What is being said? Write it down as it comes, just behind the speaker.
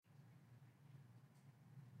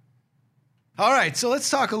All right, so let's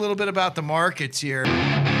talk a little bit about the markets here.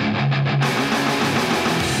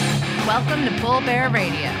 Welcome to Bull Bear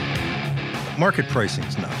Radio. Market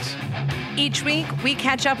pricing's nuts. Each week, we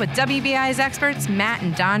catch up with WBI's experts, Matt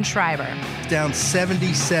and Don Schreiber. It's down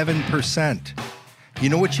 77%. You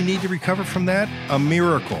know what you need to recover from that? A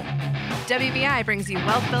miracle. WBI brings you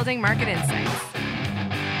wealth-building market insights.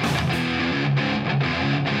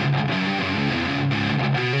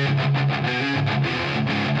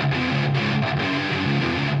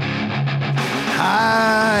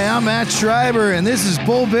 Hi, I'm Matt Schreiber, and this is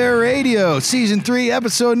Bull Bear Radio, Season 3,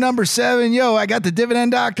 Episode number 7. Yo, I got the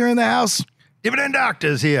Dividend Doctor in the house. Dividend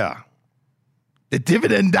Doctor's here. The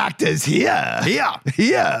Dividend Doctor's here. Yeah.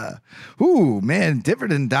 Yeah. Ooh, man,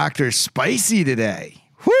 Dividend Doctor's spicy today.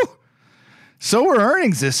 Whew. So are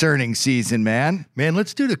earnings this earnings season, man. Man,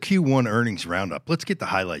 let's do the Q1 earnings roundup. Let's get the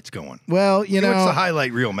highlights going. Well, you know. What's the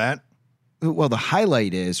highlight reel, Matt? Well, the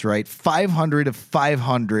highlight is, right, 500 of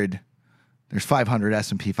 500. There's 500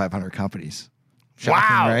 S&P 500 companies. Shocking,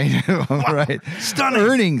 Wow. Right? Wow. Right.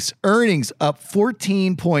 Stunning. Earnings up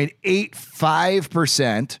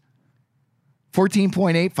 14.85%.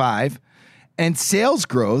 14.85, and sales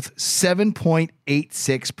growth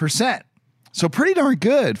 7.86%. So pretty darn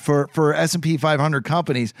good for S&P 500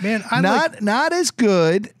 companies. Man, not as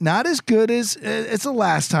good as the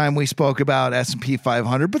last time we spoke about S&P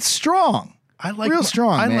 500, but strong. Real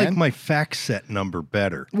strong. I man. like my FactSet number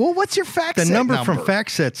better. Well, what's your FactSet The number from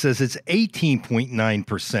FactSet says it's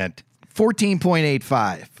 18.9%.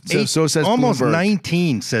 14.85. So says almost Bloomberg.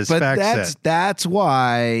 19 says But FactSet. that's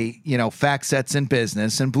why, FactSet's in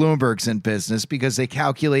business and Bloomberg's in business, because they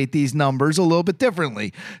calculate these numbers a little bit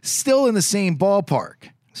differently. Still in the same ballpark.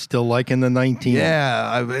 Still liking the 19.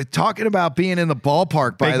 Yeah. Talking about being in the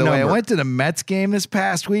ballpark, by Big the way. I number. went to the Mets game this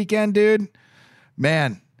past weekend, dude.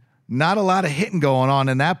 Man, not a lot of hitting going on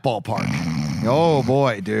in that ballpark. Oh,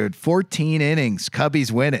 boy, dude. 14 innings.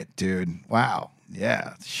 Cubbies win it, dude. Wow.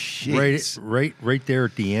 Yeah. Jeez. Right there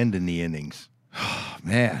at the end in the innings.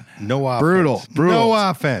 Man. No offense. Brutal. No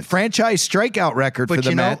offense. Franchise strikeout record But for the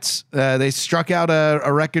you know- Mets. They struck out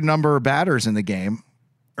a record number of batters in the game.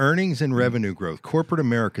 Earnings and revenue growth. Corporate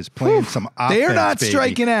America's playing some offense. They're not baby.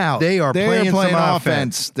 striking out. They're playing some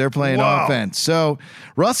offense. They're playing Wow. offense. So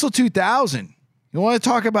Russell 2000. You want to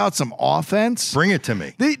talk about some offense? Bring it to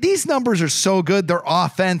me. These numbers are so good. They're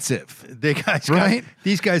offensive. These guys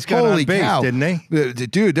got Holy on base, cow. didn't they?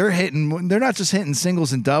 Dude, they're not just hitting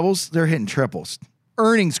singles and doubles, they're hitting triples.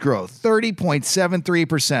 Earnings growth,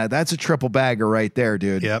 30.73%. That's a triple bagger right there,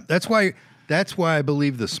 dude. Yeah, that's why I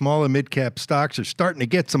believe the small and mid cap stocks are starting to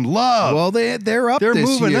get some love. Well, they're up. They're this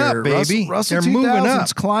moving year. up, baby. Russell They're moving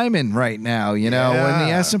 2000's up. climbing right now. And the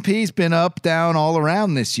Yeah. S&P's been up, down, all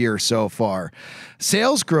around this year so far.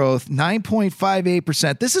 Sales growth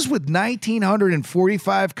 9.58%. This is with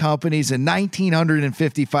 1,945 companies and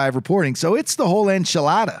 1,955 reporting. So it's the whole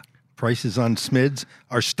enchilada. Prices on SMIDs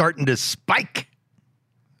are starting to spike.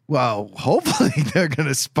 Well, hopefully they're going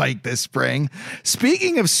to spike this spring.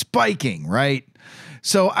 Speaking of spiking, right?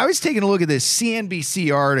 So I was taking a look at this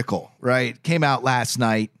CNBC article, right? Came out last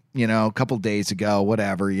night, a couple days ago,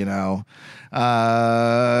 whatever,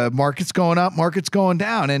 market's going up, market's going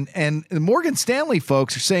down. And the Morgan Stanley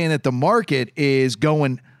folks are saying that the market is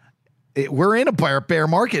we're in a bear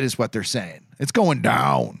market is what they're saying. It's going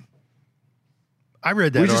down. I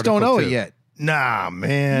read that. We just don't article, know too. it yet. Nah,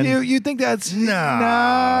 man. You think that's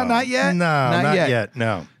Nah, not yet? No, not yet.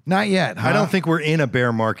 No, Not yet. Huh? I don't think we're in a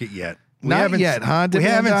bear market yet. Not yet, huh, We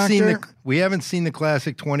Dividend haven't Doctor? we haven't seen the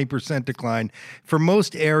classic 20% decline. For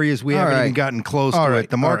most areas, we All haven't right. even gotten close All to right.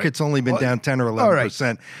 it. The All market's right. only been Well, down 10 or all right.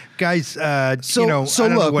 11%. Guys, I So don't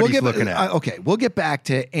know look, what he's looking at. Okay, we'll get back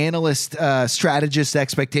to analyst, strategist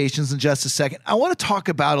expectations in just a second. I want to talk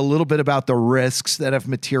about a little bit about the risks that have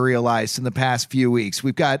materialized in the past few weeks.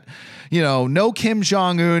 We've got, no Kim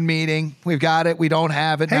Jong-un meeting. We've got it. We don't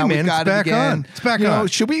have it. Hey, now man, we've got it's back it again. on. It's back on.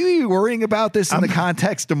 Should we be worrying about this in the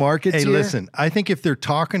context of markets Hey, here? listen, I think if they're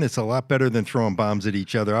talking, it's a lot better than throwing bombs at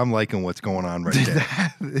each other. I'm liking what's going on right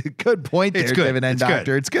there. Good point there, It's good. Dividend It's good.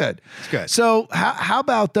 Doctor. It's good. It's good. So how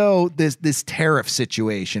about, though, this tariff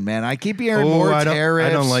situation, man? I keep hearing more tariffs.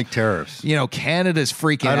 I don't like tariffs. Canada's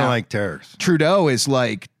freaking out. I don't like tariffs. Trudeau is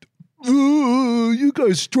like, "Ooh, you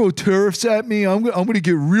guys throw tariffs at me, I'm going to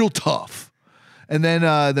get real tough." And then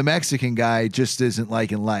the Mexican guy just isn't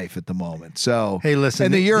liking life at the moment. So Hey, listen,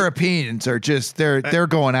 and the Europeans are just they're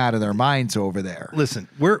going out of their minds over there. Listen,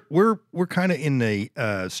 we're kind of in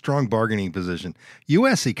a strong bargaining position.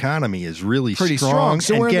 U.S. economy is really Pretty strong.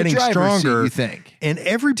 So and we're in the getting driver's seat, stronger. you think? And Do you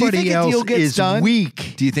everybody think a else deal gets is done?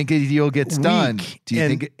 weak. Do you think a deal gets done? Weak. Do you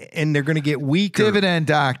and, think and they're going to get weaker. Dividend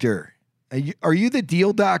Doctor? Are you the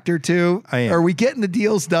deal doctor too? I am. Are we getting the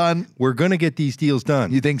deals done? We're going to get these deals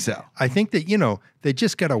done. You think so? I think that, they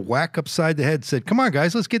just got a whack upside the head, said, come on,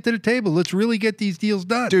 guys, let's get to the table. Let's really get these deals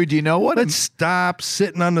done. Dude, you know what? Let's stop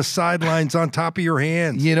sitting on the sidelines on top of your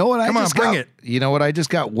hands. You know what? Come on, bring it. You know what I just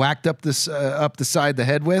got whacked up the side of the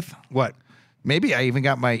head with? What? Maybe I even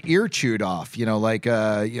got my ear chewed off, like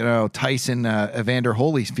Tyson Evander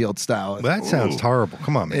Holyfield style. Well, that sounds horrible.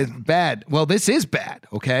 Come on, man. It's bad. Well, this is bad,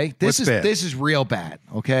 okay? This What's bad? This is real bad,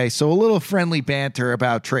 okay? So a little friendly banter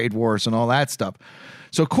about trade wars and all that stuff.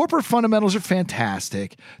 So corporate fundamentals are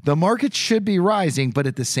fantastic. The market should be rising, but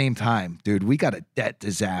at the same time, dude, we got a debt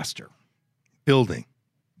disaster. Building.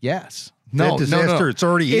 Yes. Debt disaster, it's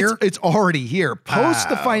already here? It's already here. Post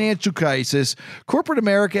the financial crisis, corporate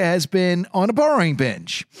America has been on a borrowing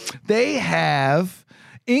binge. They have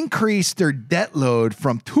increased their debt load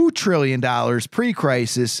from $2 trillion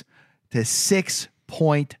pre-crisis to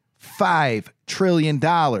 $6.5 trillion.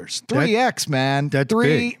 3X, man. That's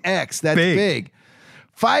 3X. That's big.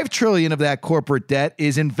 $5 trillion of that corporate debt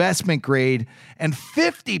is investment grade, and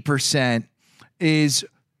 50% is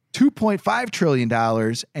 $2.5 trillion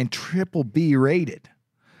and triple B rated.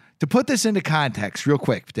 To put this into context, real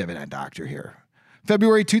quick, Dividend Doctor here.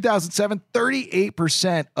 February 2007,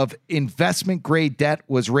 38% of investment grade debt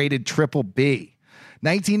was rated triple B.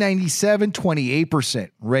 1997,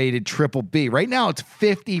 28% rated triple B. Right now, it's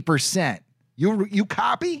 50%. You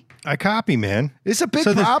copy? I copy, man. Is this a big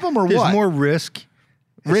problem or there's what? There's more risk.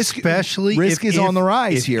 Especially risk is on the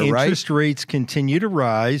rise here, right? Interest rates continue to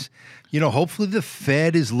rise. Hopefully the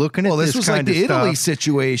Fed is looking at this was kind like the of stuff. Italy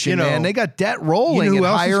situation, man. They got debt rolling at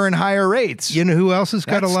higher and higher rates. You know who else has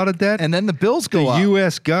got a lot of debt? And then the bills go up. The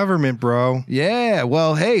U.S. government, bro. Yeah.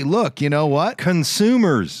 Well, hey, look, you know what?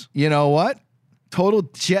 Consumers. You know what? Total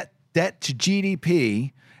debt to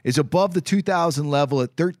GDP is above the 2000 level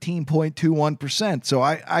at 13.21%. So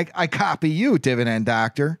I copy you, Dividend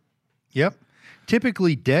Doctor. Yep.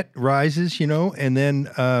 Typically debt rises, and then,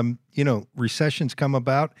 recessions come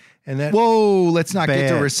about. And that Whoa, let's not get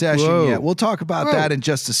to recession yet. We'll talk about that in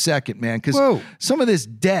just a second, man, because some of this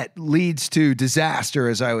debt leads to disaster,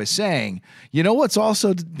 as I was saying. You know what's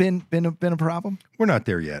also been a problem? We're not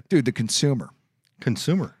there yet. Dude, the consumer.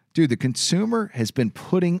 Dude, the consumer has been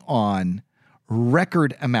putting on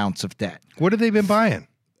record amounts of debt. What have they been buying?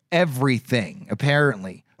 Everything,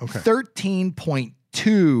 apparently. Okay.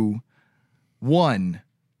 $13.21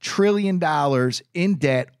 trillion in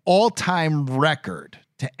debt, all-time record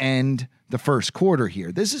to end the first quarter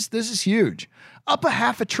here. This is huge. Up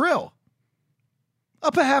 $500 billion.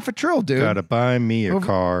 Up $500 billion, dude. Gotta buy me a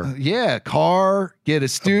car. Yeah, car, get a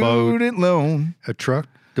student loan. A truck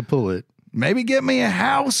to pull it. Maybe get me a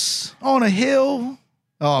house on a hill.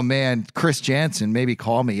 Oh, man, Chris Jansen, maybe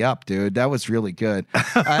call me up, dude. That was really good.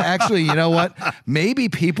 Actually, you know what? Maybe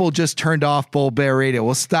people just turned off Bull Bear Radio.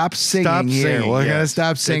 We'll stop singing here. We're going to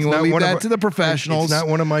stop singing. We'll leave that to the professionals. It's not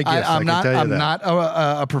one of my gifts, I'm not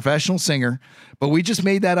a professional singer, but we just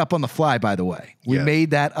made that up on the fly, by the way. We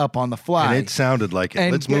made that up on the fly. And it sounded like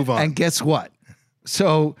it. Let's move on. And guess what?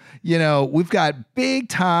 So, we've got big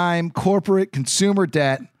time corporate consumer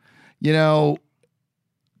debt.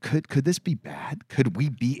 Could this be bad? Could we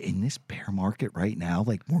be in this bear market right now,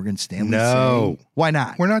 like Morgan Stanley saying? Why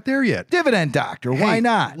not? We're not there yet. Dividend Doctor, why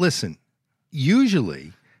not? Listen,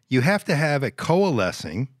 usually you have to have a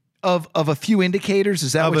coalescing of a few indicators.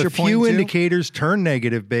 Is that what you're pointing to? A few indicators turn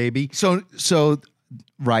negative, baby. So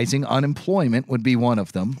rising unemployment would be one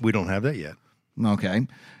of them. We don't have that yet. Okay.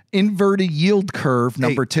 Inverted yield curve,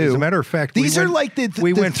 number two. As a matter of fact, these are like the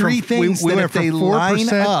three things that if they line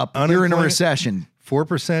up, you're in a recession.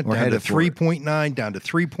 4% down to 3.9, down to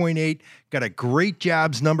 3.8. Got a great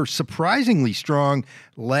jobs number, surprisingly strong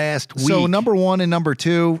last week. So number one and number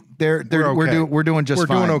two, we're doing just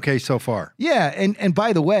fine. We're doing okay so far. Yeah, and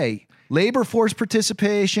by the way, labor force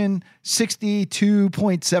participation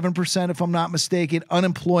 62.7%, if I'm not mistaken.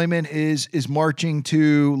 Unemployment is marching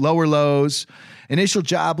to lower lows. Initial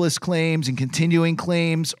jobless claims and continuing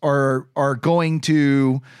claims are going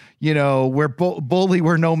to where bully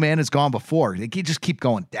where no man has gone before. They just keep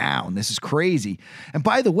going down. This is crazy. And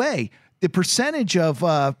by the way, the percentage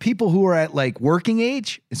of people who are at like working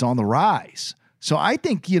age is on the rise. So I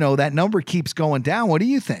think, that number keeps going down. What do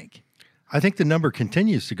you think? I think the number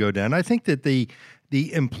continues to go down. I think that the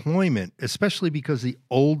employment, especially because the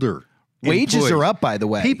older Wages employees. are up, by the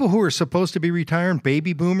way. People who are supposed to be retiring,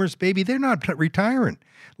 baby boomers, baby, they're not retiring.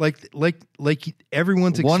 Like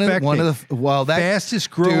everyone's expecting. Fastest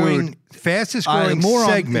growing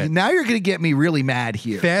segment. Now you're going to get me really mad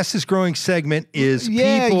here. Fastest growing segment is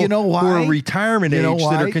you know why? who are retirement age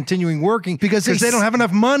that are continuing working because they don't have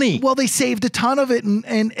enough money. Well, they saved a ton of it,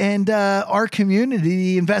 and our community,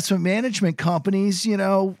 the investment management companies,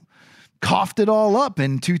 coughed it all up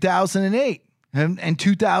in 2008 and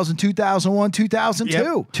 2000, 2001, 2002.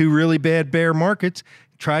 Yep. Two really bad bear markets.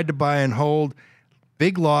 Tried to buy and hold.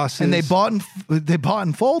 Big losses. And they bought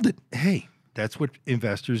and folded. Hey, that's what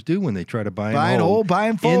investors do when they try to buy and hold, buy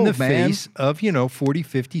and fold, in the face of 40,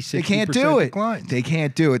 50, 60% They can't do it. declines. They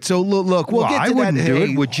can't do it. So look, we'll get to I wouldn't that. do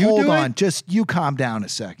Hey, it. Would you hold do on. it? Just you calm down a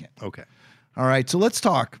second. Okay. All right. So let's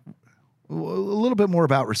talk a little bit more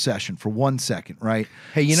about recession for 1 second, right?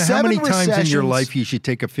 Hey, you know how many times in your life you should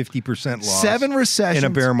take a 50% loss? 7 recessions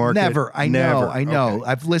in a bear market? Never. I know. Okay.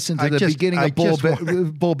 I've listened to the beginning of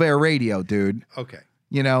Bull Bear Radio, dude. Okay.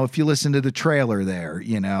 If you listen to the trailer there,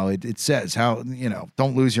 it says how,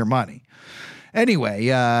 don't lose your money. Anyway,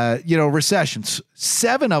 recessions,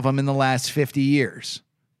 7 of them in the last 50 years.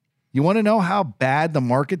 You want to know how bad the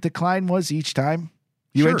market decline was each time?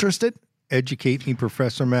 You Sure. interested? Educate me,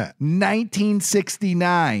 Professor Matt.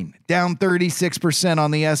 1969, down 36%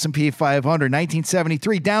 on the S&P 500.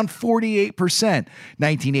 1973, down 48%.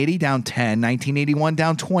 1980, down 10. 1981,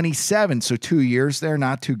 down 27. So 2 years there,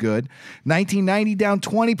 not too good. 1990, down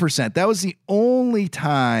 20%. That was the only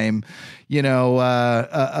time,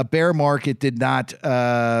 a bear market did not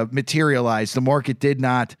materialize. The market did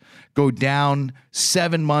not go down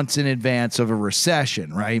 7 months in advance of a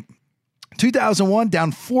recession, right? 2001,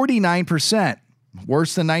 down 49%,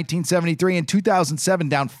 worse than 1973, and 2007,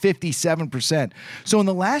 down 57%. So in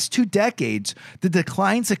the last 2 decades, the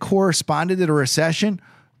declines that corresponded to a recession,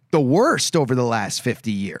 the worst over the last 50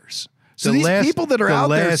 years. So these people that are out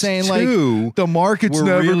there saying the market's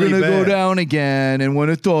never really going to go bad. down again, and when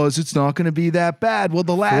it does, it's not going to be that bad. Well,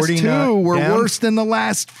 the last 2 were worse than the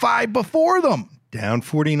last 5 before them. Down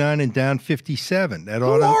 49 and down 57. Who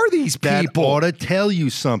are these people? That ought to tell you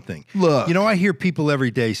something. Look. I hear people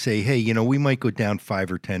every day say, hey, we might go down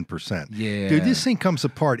 5 or 10%. Yeah. Dude, this thing comes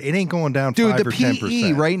apart. It ain't going down 5 Dude, or the 10%.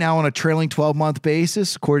 PE right now on a trailing 12-month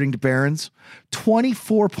basis, according to Barron's,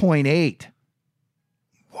 24.8.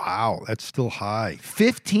 Wow, that's still high.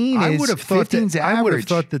 15 is 15's average. I would have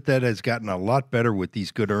thought that has gotten a lot better with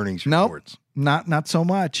these good earnings reports. Nope, not so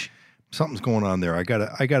much. Something's going on there. I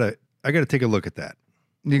gotta take a look at that.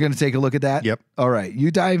 You're going to take a look at that? Yep. All right.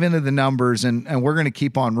 You dive into the numbers, and we're going to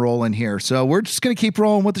keep on rolling here. So we're just going to keep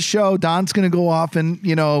rolling with the show. Don's going to go off and,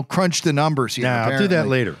 crunch the numbers here. Nah, I'll do that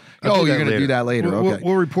later. You're going to do that later. Okay.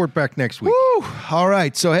 We'll report back next week. Woo! All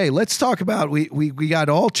right. So, hey, let's talk about, we got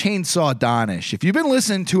all Chainsaw Donish. If you've been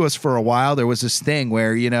listening to us for a while, there was this thing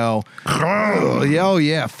where,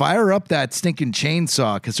 fire up that stinking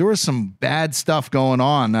chainsaw, because there was some bad stuff going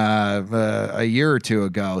on a year or two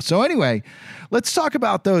ago. So anyway, let's talk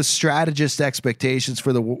about those strategist expectations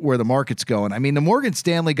for where the market's going. I mean, the Morgan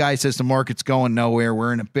Stanley guy says the market's going nowhere.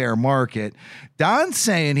 We're in a bear market. Don's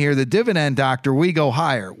saying here, the dividend doctor, we go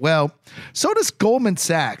higher. Well, so does Goldman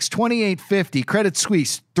Sachs, 2850, Credit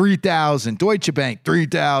Suisse, 3,000, Deutsche Bank,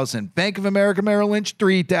 3,000, Bank of America Merrill Lynch,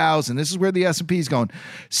 3,000. This is where the S&P is going.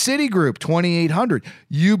 Citigroup, 2,800,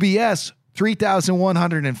 UBS,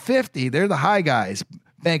 3,150. They're the high guys.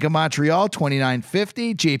 Bank of Montreal,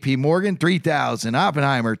 2,950. JP Morgan, 3,000.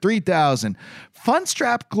 Oppenheimer, 3,000.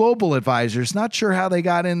 Fundstrap Global Advisors, not sure how they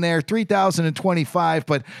got in there, 3,025,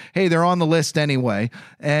 but hey, they're on the list anyway.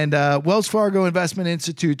 And Wells Fargo Investment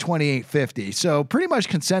Institute, 2,850. So pretty much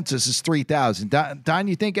consensus is 3,000. Don,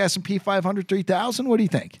 you think S&P 500, 3,000? What do you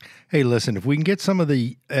think? Hey, listen, if we can get some of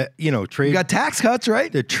the, trade. You got tax cuts,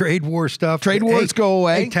 right? The trade war stuff. Trade wars go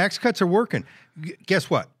away. Hey, tax cuts are working. Guess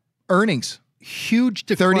what? Earnings. Huge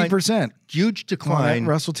decline. 30%. Huge decline.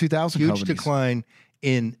 Russell 2000 Huge companies. decline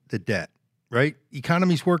in the debt, right?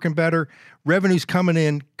 Economy's working better. Revenue's coming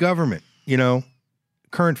in. Government,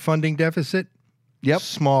 current funding deficit. Yep.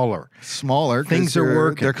 Smaller. Things are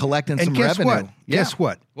working. They're collecting some revenue. What? Yeah. Guess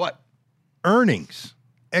what? What? Earnings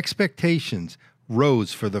expectations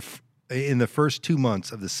rose in the first 2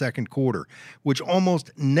 months of the second quarter, which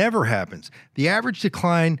almost never happens. The average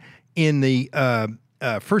decline in the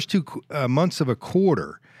first 2 months of a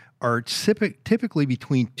quarter are typically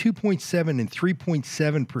between 2.7 and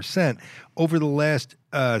 3.7% over the last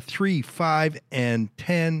 3, 5, and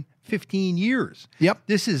 10, 15 years. Yep.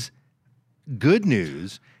 This is good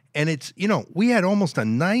news. And it's, we had almost a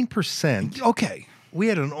 9%. Okay. We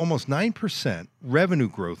had an almost 9% revenue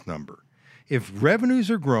growth number. If revenues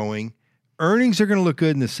are growing, Earnings are going to look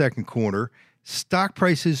good in the second quarter. Stock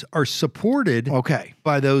prices are supported Okay.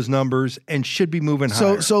 by those numbers and should be moving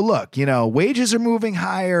higher. So look, wages are moving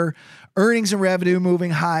higher, earnings and revenue moving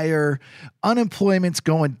higher, unemployment's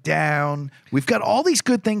going down. We've got all these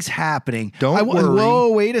good things happening. Don't worry.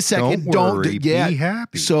 Whoa, wait a second. Don't worry. Be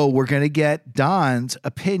happy. So we're going to get Don's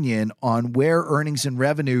opinion on where earnings and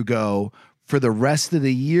revenue go for the rest of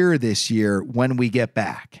the year this year when we get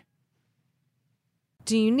back.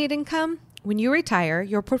 Do you need income? When you retire,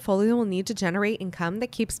 your portfolio will need to generate income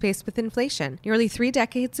that keeps pace with inflation. Nearly 3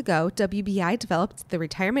 decades ago, WBI developed the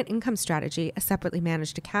Retirement Income Strategy, a separately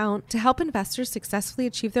managed account, to help investors successfully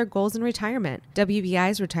achieve their goals in retirement.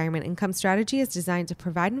 WBI's Retirement Income Strategy is designed to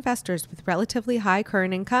provide investors with relatively high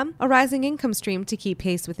current income, a rising income stream to keep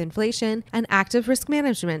pace with inflation, and active risk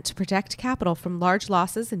management to protect capital from large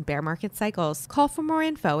losses in bear market cycles. Call for more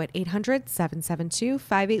info at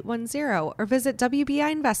 800-772-5810 or visit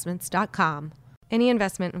WBIinvestments.com. Any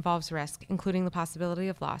investment involves risk, including the possibility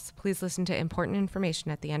of loss. Please listen to important information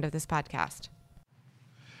at the end of this podcast.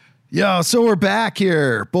 Yo, so we're back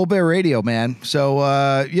here, Bull Bear Radio, man. So,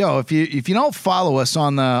 if you don't follow us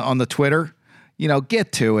on the Twitter,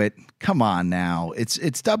 get to it. Come on now, it's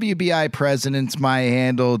WBI President's my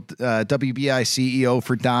handle, WBI CEO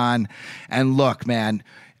for Don. And look, man,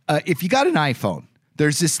 if you got an iPhone,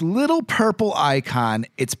 there's this little purple icon.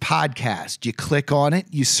 It's podcast. You click on it,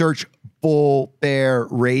 you search Bull Bear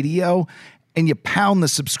Radio, and you pound the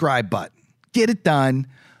subscribe button. Get it done,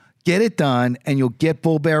 and you'll get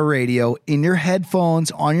Bull Bear Radio in your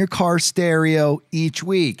headphones, on your car stereo each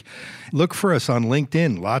week. Look for us on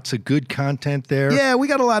LinkedIn. Lots of good content there. Yeah, we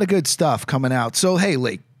got a lot of good stuff coming out. So, hey,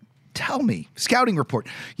 Lee, tell me, scouting report.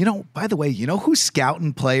 By the way, who's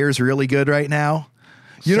scouting players really good right now?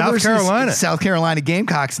 South Carolina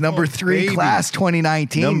Gamecocks, number 3 baby. class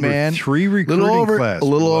 2019, number man. 3 recruiting class. A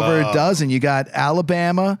little over a dozen. You got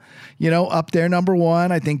Alabama, up there, number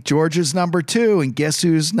 1. I think Georgia's number 2. And guess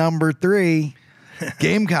who's number 3?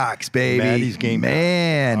 Gamecocks, baby. Maddie's Gamecocks.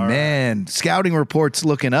 Man. Scouting reports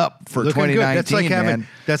looking up for 2019,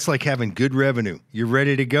 That's like having good revenue. You're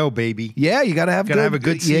ready to go, baby. Yeah, you got to have a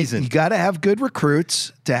good season. You got to have good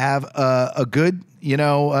recruits to have a good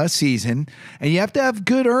season, and you have to have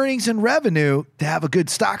good earnings and revenue to have a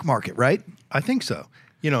good stock market, right? I think so.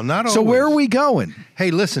 Not always. So where are we going?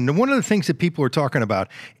 Hey, listen, one of the things that people are talking about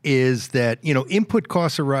is that, input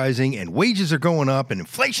costs are rising and wages are going up and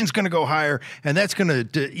inflation's going to go higher, and that's going to,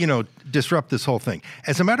 disrupt this whole thing.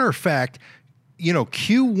 As a matter of fact,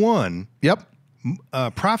 Q1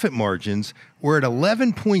 profit margins were at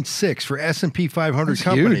 11.6 for S&P 500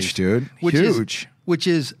 companies. Huge, dude. Which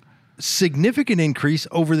is significant increase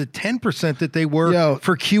over the 10% that they were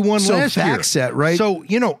for Q1 last year. FactSet, right? So,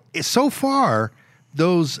 so far,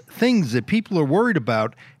 those things that people are worried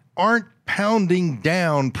about aren't pounding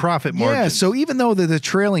down profit margins. Yeah, so even though the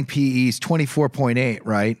trailing PE is 24.8,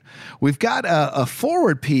 right? We've got a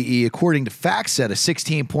forward PE, according to FactSet, of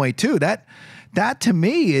 16.2. That to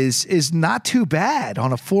me is not too bad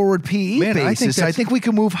on a forward PE basis. I think we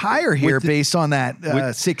can move higher here based on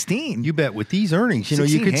that 16. You bet. With these earnings,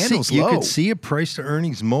 you could see a price to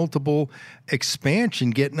earnings multiple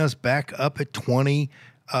expansion getting us back up at 20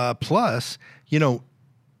 plus.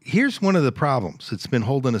 Here's one of the problems that's been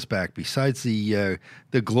holding us back besides the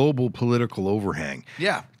global political overhang.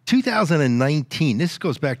 Yeah. 2019, this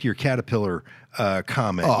goes back to your Caterpillar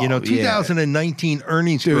comment. 2019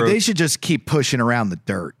 earnings growth. They should just keep pushing around the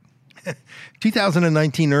dirt.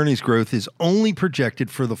 2019 earnings growth is only projected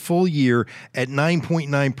for the full year at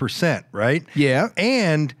 9.9%, right? Yeah.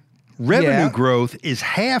 And revenue growth is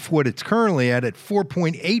half what it's currently at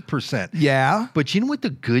 4.8%. Yeah. But you know what the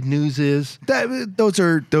good news is? Those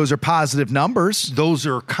are positive numbers. Those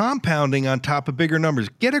are compounding on top of bigger numbers.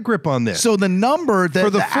 Get a grip on this. So the number that for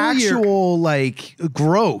the actual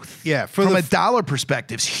growth from a dollar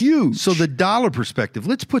perspective is huge. So the dollar perspective,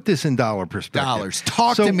 let's put this in dollar perspective. Dollars.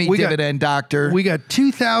 Talk to me, dividend doctor. We got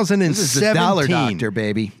 2017. This is the dollar doctor,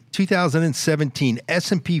 baby. 2017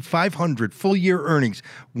 S&P 500 full year earnings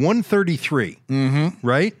 133,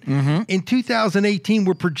 right? Mm-hmm. In 2018,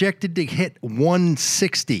 we're projected to hit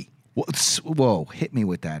 160. Whoa, hit me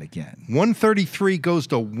with that again. 133 goes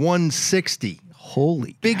to 160.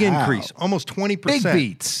 Holy big cow. Increase, almost 20%. Big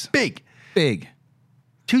beats. Big.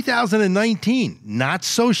 2019, not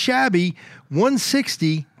so shabby.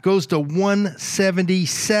 160 goes to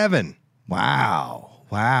 177. Wow.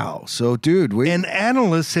 Wow. So, dude, And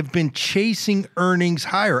analysts have been chasing earnings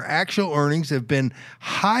higher. Actual earnings have been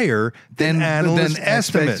higher than analyst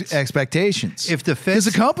estimates. Expectations. If the because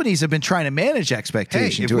the Fed's- companies have been trying to manage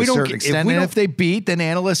expectation if to we a don't certain get- if extent, we and don't- if they beat, then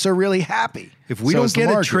analysts are really happy. If we So don't is the get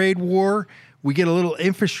a market. trade war, we get a little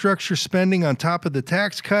infrastructure spending on top of the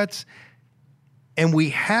tax cuts, and we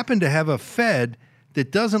happen to have a Fed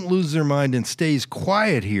that doesn't lose their mind and stays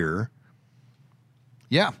quiet here,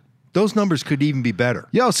 yeah. those numbers could even be better.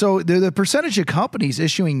 Yo, so the percentage of companies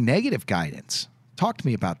issuing negative guidance. Talk to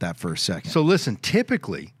me about that for a second. So listen,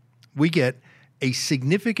 typically we get a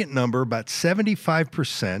significant number, about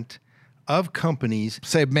 75% of companies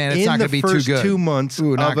Say, man, it's in not the gonna be too first good. 2 months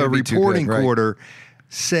Ooh, not of a gonna be too good, reporting right. quarter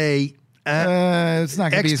say it's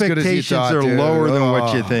not going to be as good as you expectations thought, are dude. lower than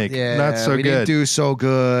what you Oh, think. Yeah, Not so we didn't good. do so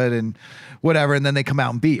good and whatever, and then they come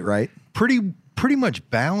out and beat, right? pretty much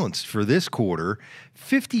balanced for this quarter.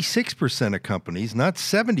 56% of companies, not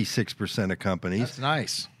 76% of companies,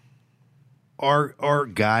 nice. are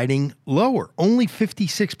guiding lower. Only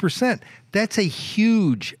 56%. That's a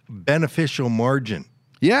huge beneficial margin.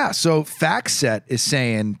 Yeah, so FactSet is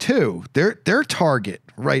saying too, their target,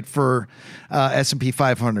 right, for S&P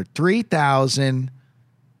 500,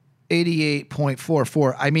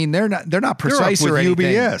 3,088.44. I mean, they're not precise with or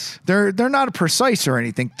anything. UBS. They're not precise or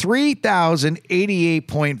anything.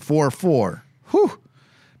 3,088.44. Whew.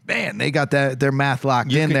 Man, they got their math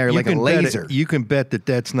locked in there like a laser. You can bet that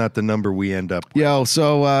that's not the number we end up with. Yo,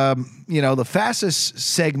 so the fastest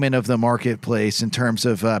segment of the marketplace in terms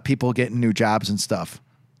of people getting new jobs and stuff,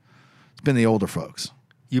 it's been the older folks.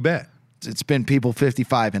 You bet. It's been people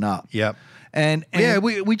 55 and up. Yep. And Yeah,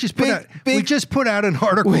 we just put big- out big- we just put out an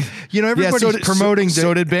article. Everybody's so did, promoting.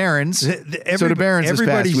 So did Barron's. So did Barron's this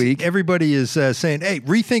past week. Everybody is saying, "Hey,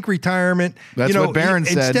 rethink retirement." That's what Barron's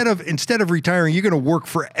said. Instead of retiring, you're going to work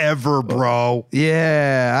forever, bro.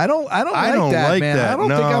 Yeah, I don't like that, man. I don't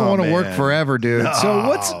think I No, want to work man. forever, dude. So No.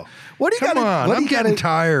 what do you got? Come on, I'm getting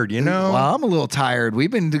tired. Well, I'm a little tired. We've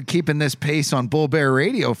been keeping this pace on Bull Bear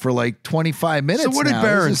Radio for like 25 minutes. So what did now.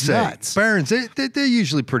 Barron's This is say? nuts. Barron's, they're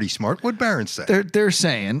usually pretty smart. What Barron's say? They're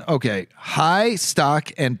saying, okay, high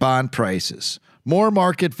stock and bond prices, more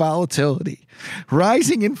market volatility,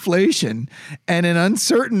 rising inflation, and an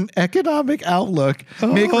uncertain economic outlook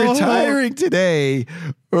make retiring today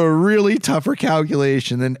a really tougher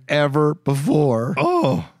calculation than ever before.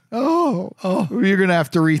 Oh, You're going to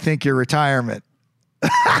have to rethink your retirement.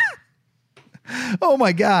 Oh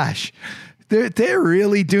my gosh. They're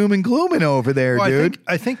really doom and glooming over there, well, dude.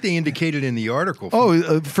 I think they indicated in the article.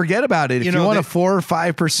 Forget about it. If you know, want a they- 4 or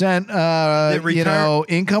 5%,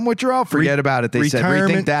 income withdrawal, forget about it. They said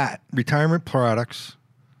rethink that. Retirement products,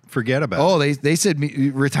 forget about. Oh, they said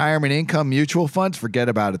retirement income mutual funds, forget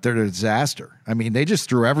about it. They're a disaster. I mean, they just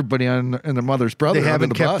threw everybody and their mother's brother They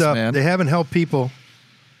haven't under the kept bus, up. man. They haven't helped people.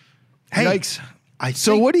 Hey, Yikes. I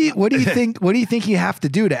So think- what do you think? What do you think you have to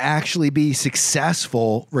do to actually be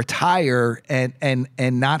successful, retire, and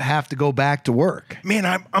not have to go back to work? Man,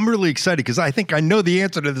 I'm really excited because I think I know the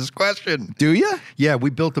answer to this question. Do you? Yeah,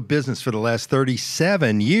 we built a business for the last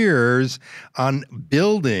 37 years on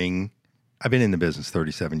building. I've been in the business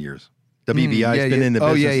 37 years. WBI's been in the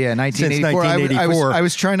business. Oh yeah, since 1984. 1984. I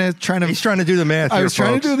was trying to. He's trying to do the math. I here, was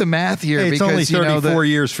trying folks. to do the math here Hey, it's because only 34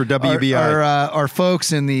 years for WBI. Our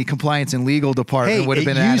folks in the compliance and legal department Hey, would have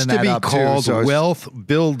it been used adding to that be up called too. So Wealth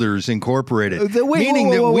Builders Incorporated, meaning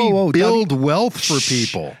whoa, that whoa, we whoa, whoa. build wealth for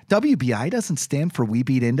people. WBI doesn't stand for We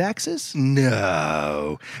Beat Indexes.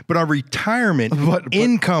 No, but our retirement But-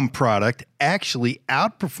 income product actually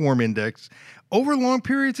outperform index over long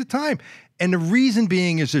periods of time. And the reason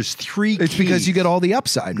being is there's three It's because keys. you get all the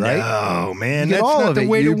upside, right? No, man, You get that's all not of the it.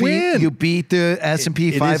 way You to win. You beat the S&P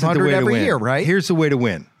It isn't the 500 way to every win. year, right? Here's the way to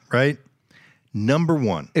win, right? Number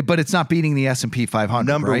one. But it's not beating the S&P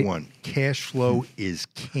 500, Number right? one, cash flow is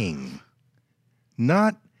king.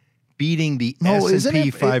 Not beating the No, S&P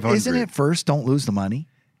 500. Isn't it first? Don't lose the money.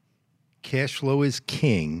 Cash flow is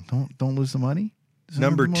king. Don't lose the money. Isn't that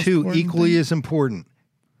Number the most two, important equally thing? as important,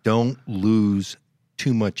 don't lose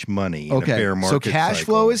too much money in a Okay, bear market so cash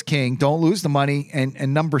cycle. flow is king. Don't lose the money. And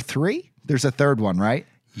number three, there's a third one, right?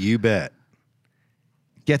 You bet.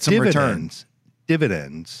 Get some return.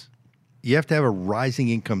 Dividends. You have to have a rising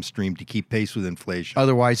income stream to keep pace with inflation.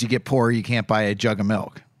 Otherwise, you get poor. You can't buy a jug of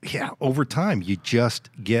milk. Yeah, over time, you just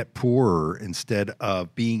get poorer instead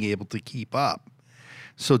of being able to keep up.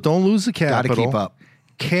 So don't lose the Gotta capital. keep up.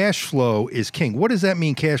 Cash flow is king. What does that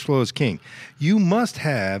mean, cash flow is king? You must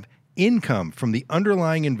have income from the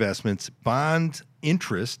underlying investments, bonds,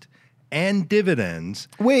 interest, and dividends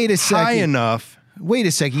Wait a high second. enough. Wait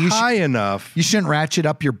a second. high enough. You shouldn't ratchet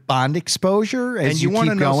up your bond exposure as And you you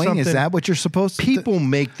wanna keep know going. Is something? that what you're supposed to do? People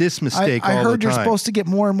make this mistake I all heard the you're time. supposed to get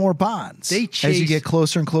more and more bonds They as you chase- get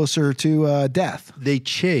closer and closer to death. They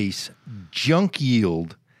chase junk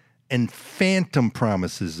yield and phantom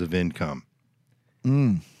promises of income.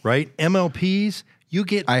 Right? MLPs, you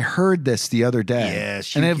get I heard this the other day.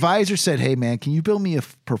 Yes, An you- advisor said, "Hey, man, can you build me a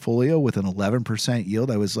portfolio with an 11%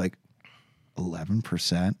 yield?" I was like,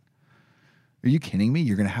 11%? Are you kidding me?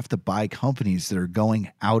 You're going to have to buy companies that are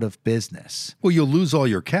going out of business. well, you'll lose all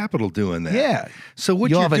your capital doing that. Yeah. So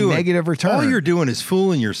what You'll you're have a doing, negative return. All you're doing is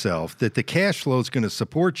fooling yourself that the cash flow is going to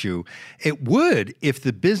support you. It would if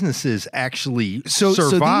the businesses actually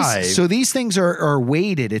survive. So these things are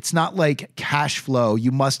weighted. It's not like cash flow.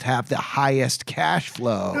 You must have the highest cash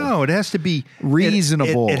flow. No, it has to be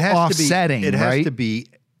Reasonable, it has offsetting, To be, it has right? to be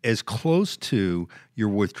as close to your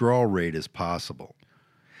withdrawal rate as possible.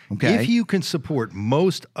 Okay. If you can support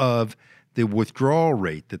most of the withdrawal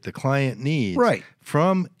rate that the client needs Right.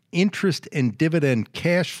 from interest and dividend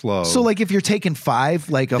cash flow, So like if you're taking 5,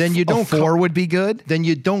 like Then you a don't 4 would be good? then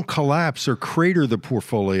you don't collapse or crater the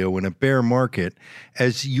portfolio in a bear market,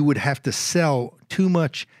 as you would have to sell too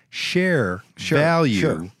much share value,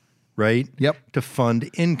 sure. right? Yep. To fund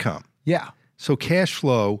income. Yeah. So cash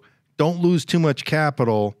flow, don't lose too much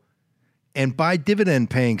capital, and buy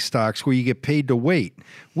dividend-paying stocks where you get paid to wait.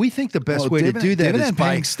 We think the best Well, way to do that is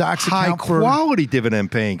dividend-paying buy stocks account for- high-quality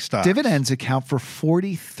dividend-paying stocks. Dividends account for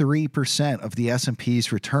 43% of the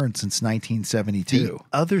S&P's return since 1972. The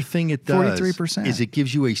other thing it does 43%. is it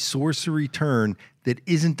gives you a source of return that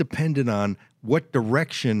isn't dependent on what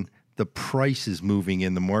direction the price is moving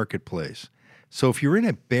in the marketplace. So if you're in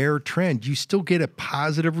a bear trend, you still get a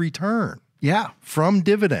positive return Yeah. from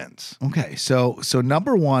dividends. Okay. So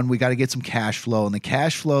number one, we got to get some cash flow, and the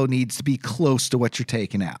cash flow needs to be close to what you're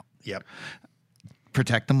taking out. Yep.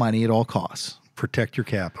 Protect the money at all costs. Protect your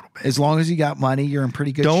capital. As long as you got money, you're in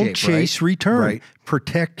pretty good Don't shape. chase right? return. Right.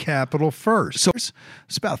 Protect capital first. So it's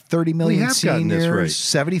about 30 million have gotten this seniors, right.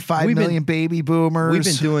 75 We've been- million baby boomers. we've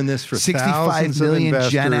been doing this for 65 thousands of million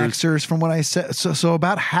Gen investors. Xers from what I said. So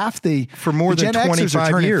about half For more the than Gen Xers 25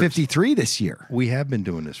 are turning years. 53 this year. We have been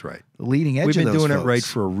doing this right. The leading edge We've of been those doing it folks. right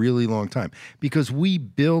for a really long time because we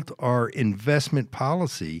built our investment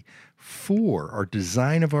policy for our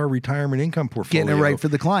design of our retirement income portfolio. Getting it right for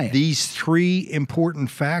the client. These 3 important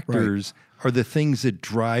factors are the things that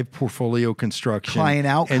drive portfolio construction, Client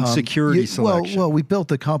outcome and security selection. Well, we built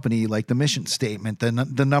the company like the mission statement.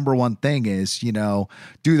 The number one thing is, do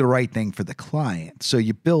the right thing for the client. So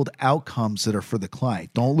you build outcomes that are for the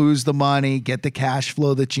client. Don't lose the money, get the cash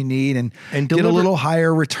flow that you need, and get a deliver- little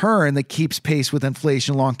higher return that keeps pace with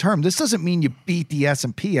inflation long term. This doesn't mean you beat the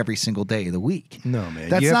S&P every single day of the week. No, man.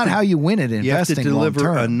 That's You have not to- how you win at investing You have to deliver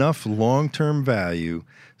long term. enough long-term value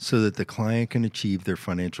so that the client can achieve their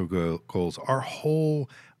financial goals. Our whole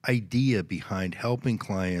idea behind helping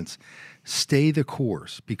clients stay the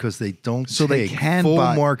course because they don't So they take can full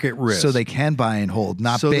buy market risk. So they can buy and hold,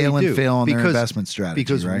 not So they bail and do, fail on their because- investment strategy.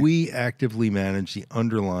 Because right? we actively manage the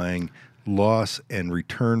underlying loss and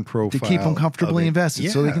return profile to keep them comfortably of it. invested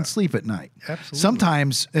so they Yeah. can sleep at night. Absolutely.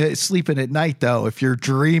 Sometimes sleeping at night, though, if you're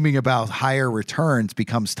dreaming about higher returns,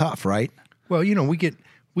 becomes tough, right? Well, we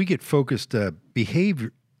get focused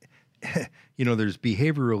behavior. There's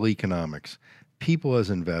behavioral economics. People as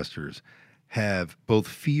investors have both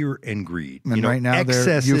fear and greed. And right now they're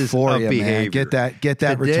excesses euphoria, of man. behavior. Get that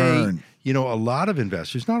Today, return. A lot of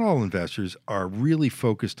investors, not all investors, are really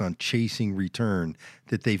focused on chasing return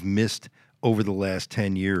that they've missed over the last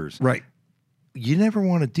 10 years. Right. You never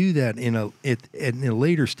want to do that in the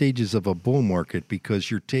later stages of a bull market because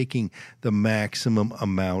you're taking the maximum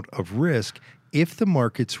amount of risk. If the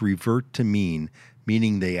markets revert to meaning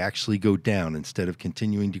they actually go down instead of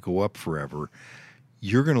continuing to go up forever,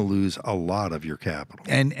 you're going to lose a lot of your capital.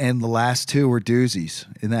 And the last two were doozies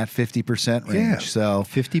in that 50% range. Yeah, So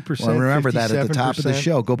 50%, well, remember that at the top of the 57%.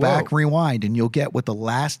 show. Go back, Whoa. rewind, and you'll get what the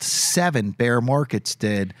last 7 bear markets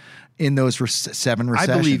did in those 7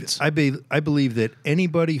 recessions. I believe that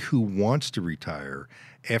anybody who wants to retire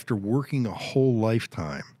after working a whole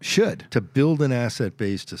lifetime should. to build an asset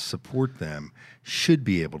base to support them should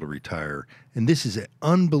be able to retire. And this is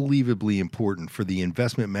unbelievably important for the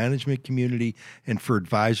investment management community and for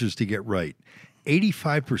advisors to get right.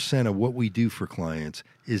 85% of what we do for clients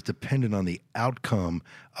is dependent on the outcome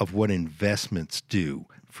of what investments do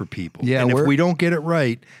for people. Yeah, and if we don't get it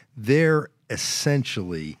right, they're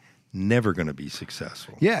essentially never going to be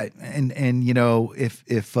successful. Yeah, and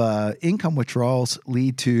if income withdrawals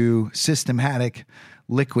lead to systematic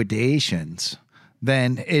liquidations,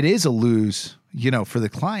 then it is a lose for the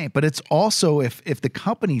client, but it's also if the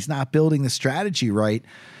company's not building the strategy right,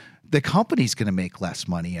 the company's going to make less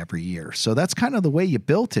money every year. So that's kind of the way you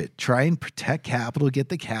built it. Try and protect capital, get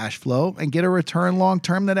the cash flow, and get a return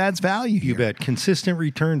long-term that adds value here. You bet. Consistent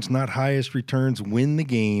returns, not highest returns, win the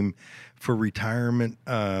game for retirement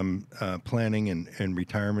planning and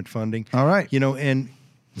retirement funding. All right. And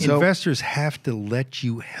investors have to let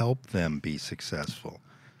you help them be successful.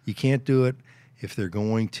 You can't do it if they're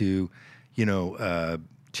going to,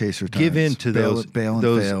 chase returns, give in to those fail.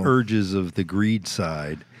 urges of the greed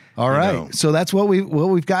side. All right. So that's what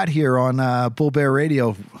we've got here on Bull Bear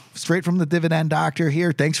Radio, straight from the Dividend Doctor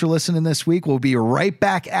here. Thanks for listening this week. We'll be right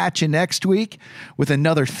back at you next week with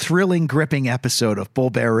another thrilling, gripping episode of Bull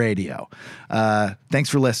Bear Radio. Thanks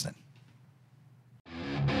for listening.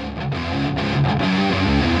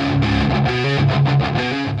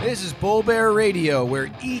 This is Bull Bear Radio,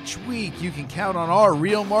 where each week you can count on our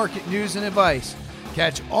real market news and advice.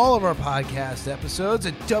 Catch all of our podcast episodes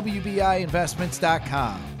at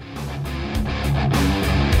WBIinvestments.com.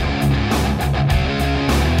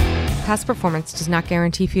 Past performance does not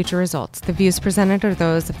guarantee future results. The views presented are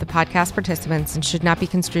those of the podcast participants and should not be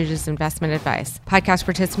construed as investment advice. Podcast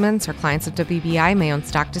participants or clients of WBI may own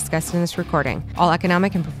stock discussed in this recording. All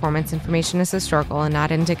economic and performance information is historical and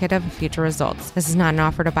not indicative of future results. This is not an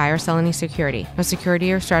offer to buy or sell any security. No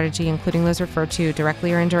security or strategy, including those referred to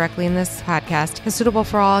directly or indirectly in this podcast, is suitable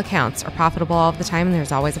for all accounts or profitable all of the time, and there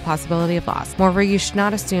is always a possibility of loss. Moreover, you should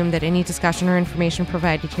not assume that any discussion or information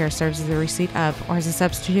provided here serves as a receipt of or as a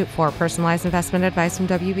substitute for personalized investment advice from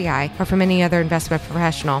WBI or from any other investment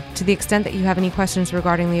professional. To the extent that you have any questions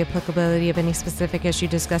regarding the applicability of any specific issue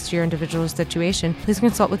discussed to your individual situation, please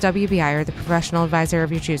consult with WBI or the professional advisor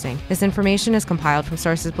of your choosing. This information is compiled from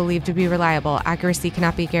sources believed to be reliable. Accuracy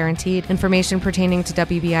cannot be guaranteed. Information pertaining to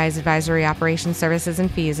WBI's advisory operations, services, and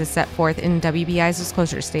fees is set forth in WBI's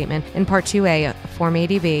disclosure statement in Part 2A, Form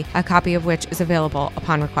 80B, a copy of which is available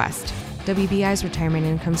upon request. WBI's retirement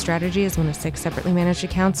income strategy is one of 6 separately managed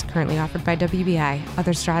accounts currently offered by WBI.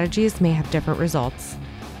 Other strategies may have different results.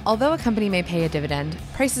 Although a company may pay a dividend,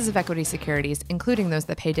 prices of equity securities, including those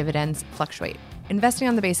that pay dividends, fluctuate. Investing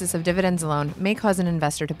on the basis of dividends alone may cause an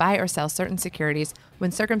investor to buy or sell certain securities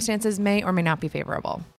when circumstances may or may not be favorable.